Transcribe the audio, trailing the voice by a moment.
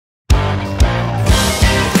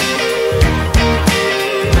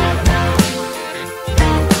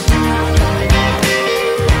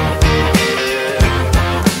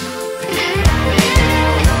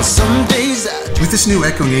With this new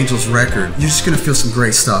Echoing Angels record, you're just going to feel some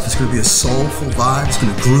great stuff. It's going to be a soulful vibe. It's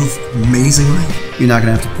going to groove amazingly. You're not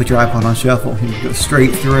going to have to put your iPod on shuffle. You can go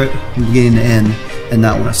straight through it from beginning to end and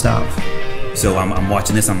not want to stop. So I'm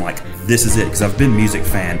watching this, I'm like, this is it, because I've been a music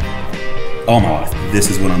fan all my life.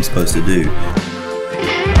 This is what I'm supposed to do.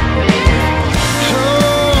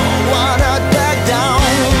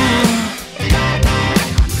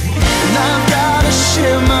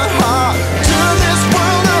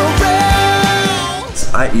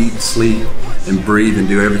 I eat, sleep, and breathe and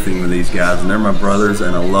do everything with these guys, and they're my brothers,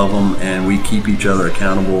 and I love them, and we keep each other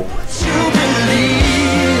accountable.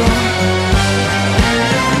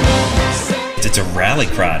 It's a rally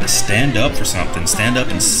cry to stand up for something, stand up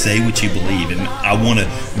and say what you believe. And I want to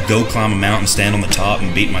go climb a mountain, stand on the top,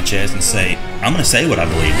 and beat my chest and say, I'm going to say what I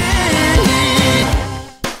believe.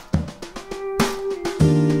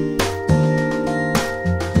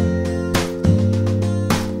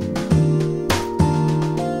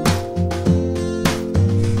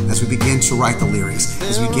 As we began to write the lyrics,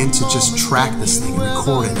 as we began to just track this thing and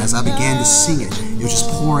record it, as I began to sing it, it was just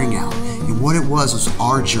pouring out. And what it was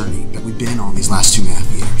our journey that we've been on these last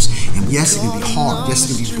 2.5 years. And yes, it can be hard. Yes,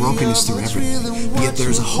 it can be brokenness through everything. But yet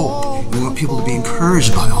there's a hope. And we want people to be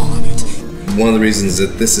encouraged by all of it. One of the reasons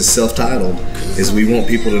that this is self-titled is we want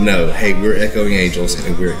people to know, hey, we're Echoing Angels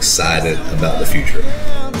and we're excited about the future.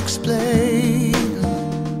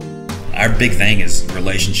 Our big thing is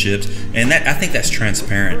relationships, and I think that's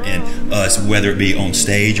transparent in us, whether it be on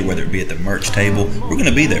stage or whether it be at the merch table. We're going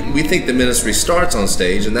to be there. We think the ministry starts on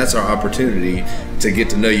stage, and that's our opportunity to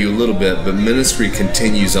get to know you a little bit, but ministry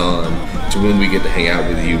continues on to when we get to hang out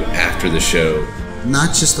with you after the show.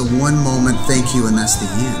 Not just a one moment thank you and that's the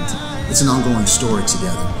end. It's an ongoing story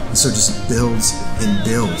together. And so it just builds and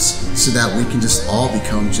builds so that we can just all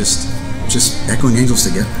become just Echoing Angels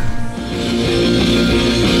together.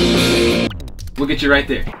 We'll get you right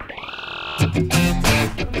there.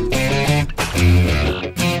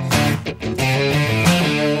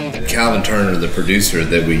 Calvin Turner, the producer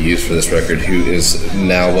that we used for this record, who is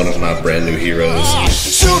now one of my brand new heroes.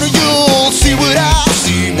 Soon you'll see what I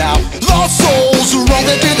see now. Lost souls are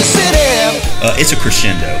rolling through the city. It's a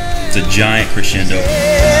crescendo. It's a giant crescendo.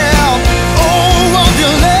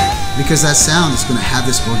 Because that sound is going to have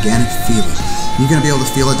this organic feeling. You're going to be able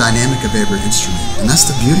to feel a dynamic of every instrument. And that's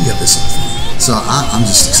the beauty of this whole thing. So I'm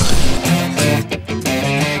just excited.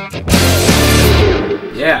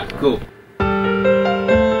 Yeah, cool.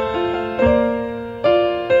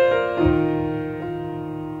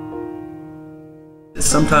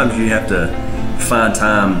 Sometimes you have to find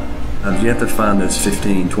time. You have to find those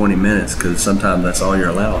 15, 20 minutes, because sometimes that's all you're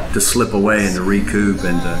allowed to slip away and to recoup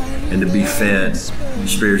and to be fed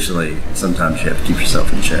spiritually. Sometimes you have to keep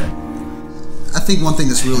yourself in check. I think one thing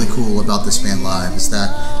that's really cool about this band live is that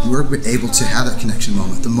we're able to have that connection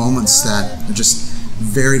moment, the moments that are just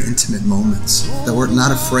very intimate moments, that we're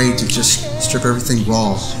not afraid to just strip everything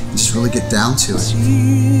raw and just really get down to it.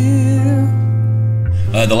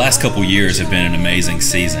 The last couple years have been an amazing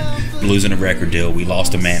season. Losing a record deal, we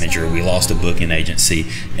lost a manager, we lost a booking agency,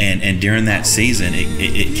 and during that season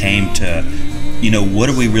it came to, you know, what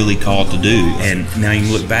are we really called to do? And now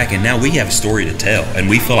you look back, and now we have a story to tell, and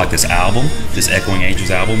we feel like this album, this Echoing Angels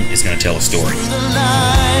album, is going to tell a story.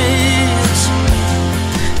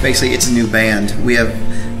 Basically, it's a new band. We have,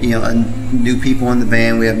 new people in the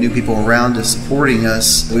band. We have new people around us supporting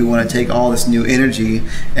us. We want to take all this new energy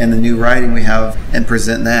and the new writing we have and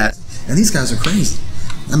present that. And these guys are crazy.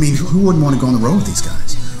 I mean, who wouldn't want to go on the road with these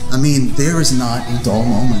guys? I mean, there is not a dull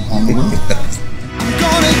moment on the road. I'm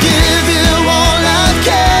gonna give you all I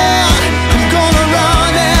can. I'm gonna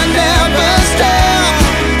run and never stop.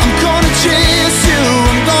 I'm gonna chase you.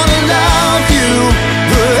 I'm gonna love you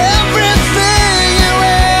for everything you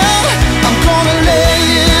are. I'm gonna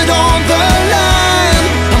lay it on the line.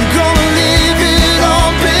 I'm gonna leave it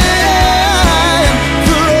all behind.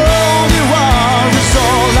 For all you are is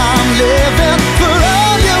all I'm living. For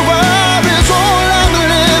all you are is all I'm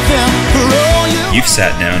living. For all you You've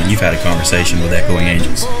sat down and you've had a conversation with Echoing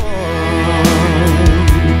Angels.